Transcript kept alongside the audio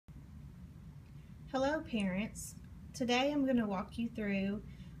Hello parents. Today I'm going to walk you through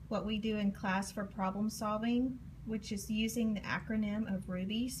what we do in class for problem solving, which is using the acronym of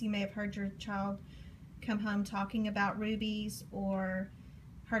Rubies. You may have heard your child come home talking about Rubies or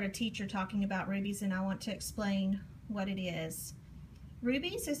heard a teacher talking about Rubies, and I want to explain what it is.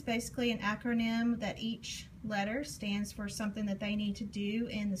 Rubies is basically an acronym that each letter stands for something that they need to do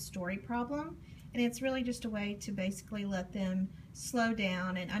in the story problem, and it's really just a way to basically let them slow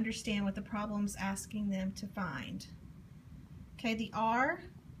down and understand what the problem's asking them to find. Okay, the R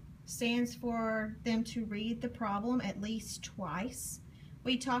stands for them to read the problem at least twice.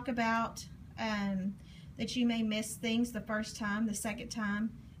 We talk about that you may miss things the first time, the second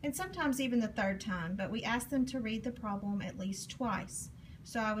time, and sometimes even the third time, but we ask them to read the problem at least twice.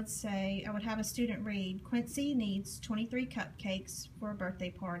 So I would have a student read, Quincy needs 23 cupcakes for a birthday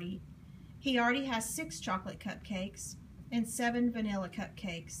party. He already has 6 chocolate cupcakes and 7 vanilla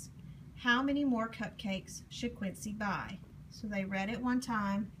cupcakes. How many more cupcakes should Quincy buy? So they read it one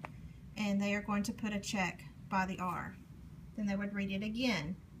time and they are going to put a check by the R. Then they would read it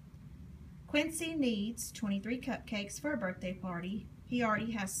again. Quincy needs 23 cupcakes for a birthday party. He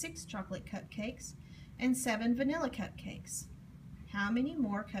already has 6 chocolate cupcakes and 7 vanilla cupcakes. How many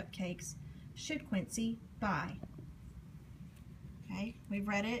more cupcakes should Quincy buy? Okay, we've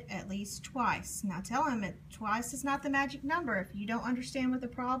read it at least twice. Now tell him that twice is not the magic number. If you don't understand what the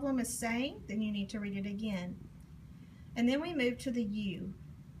problem is saying, then you need to read it again. And then we move to the U.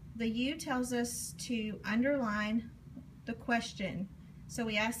 The U tells us to underline the question. So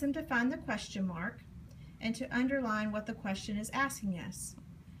we ask them to find the question mark and to underline what the question is asking us.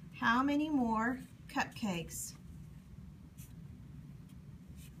 How many more cupcakes?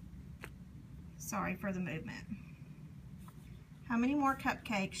 Sorry for the movement. How many more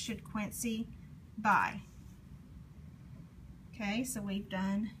cupcakes should Quincy buy? Okay, so we've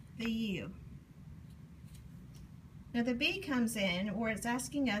done the U. Now the B comes in where it's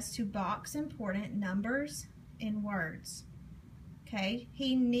asking us to box important numbers in words. Okay,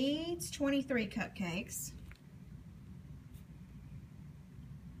 he needs 23 cupcakes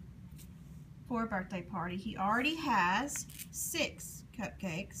for a birthday party. He already has 6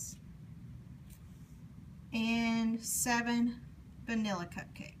 cupcakes and 7 vanilla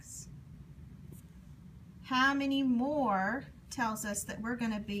cupcakes. How many more tells us that we're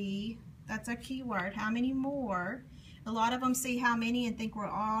going to be, that's a key word, how many more. A lot of them see how many and think we're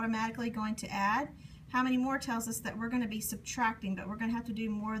automatically going to add. How many more tells us that we're going to be subtracting, but we're going to have to do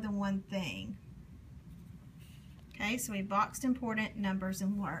more than one thing. Okay, so we boxed important numbers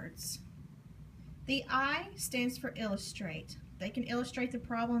and words. The I stands for illustrate. They can illustrate the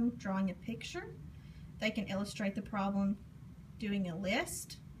problem drawing a picture. They can illustrate the problem doing a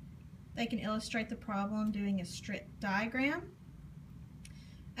list. They can illustrate the problem doing a strip diagram.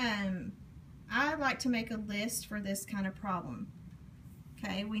 I like to make a list for this kind of problem.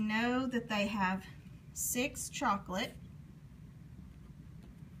 Okay, we know that they have 6 chocolate.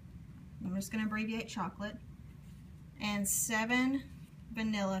 I'm just going to abbreviate chocolate. And 7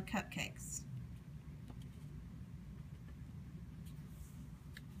 vanilla cupcakes.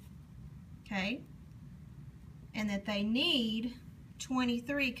 Okay, and that they need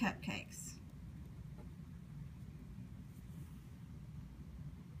 23 cupcakes.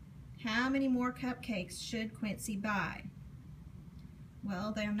 How many more cupcakes should Quincy buy?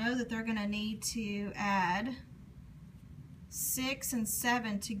 Well, they'll know that they're going to need to add 6 and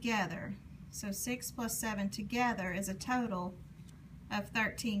 7 together. So 6 plus 7 together is a total of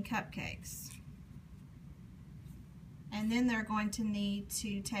 13 cupcakes. And then they're going to need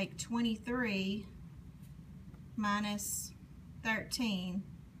to take 23 minus 13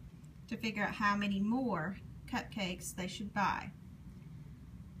 to figure out how many more cupcakes they should buy.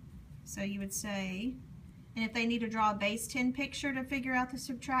 So you would say, and if they need to draw a base 10 picture to figure out the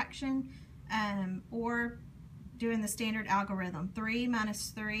subtraction, or doing the standard algorithm, 3 minus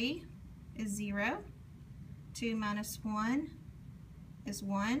 3 is 0, 2 minus 1 is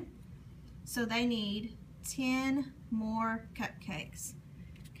 1, so they need 10 more cupcakes.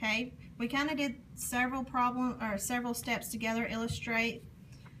 Okay, we kind of did several steps together. Illustrate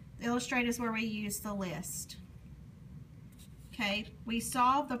is where we use the list. Okay, we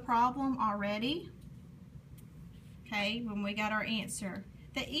solved the problem already. Okay, when we got our answer.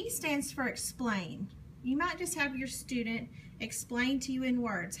 The E stands for explain. You might just have your student explain to you in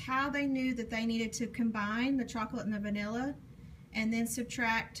words how they knew that they needed to combine the chocolate and the vanilla and then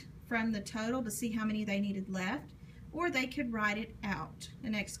subtract from the total to see how many they needed left. Or they could write it out,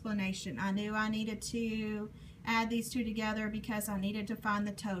 an explanation. I knew I needed to add these two together because I needed to find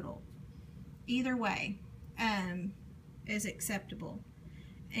the total. Either way is acceptable.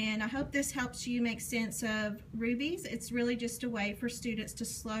 And I hope this helps you make sense of Rubies. It's really just a way for students to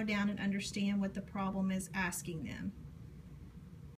slow down and understand what the problem is asking them.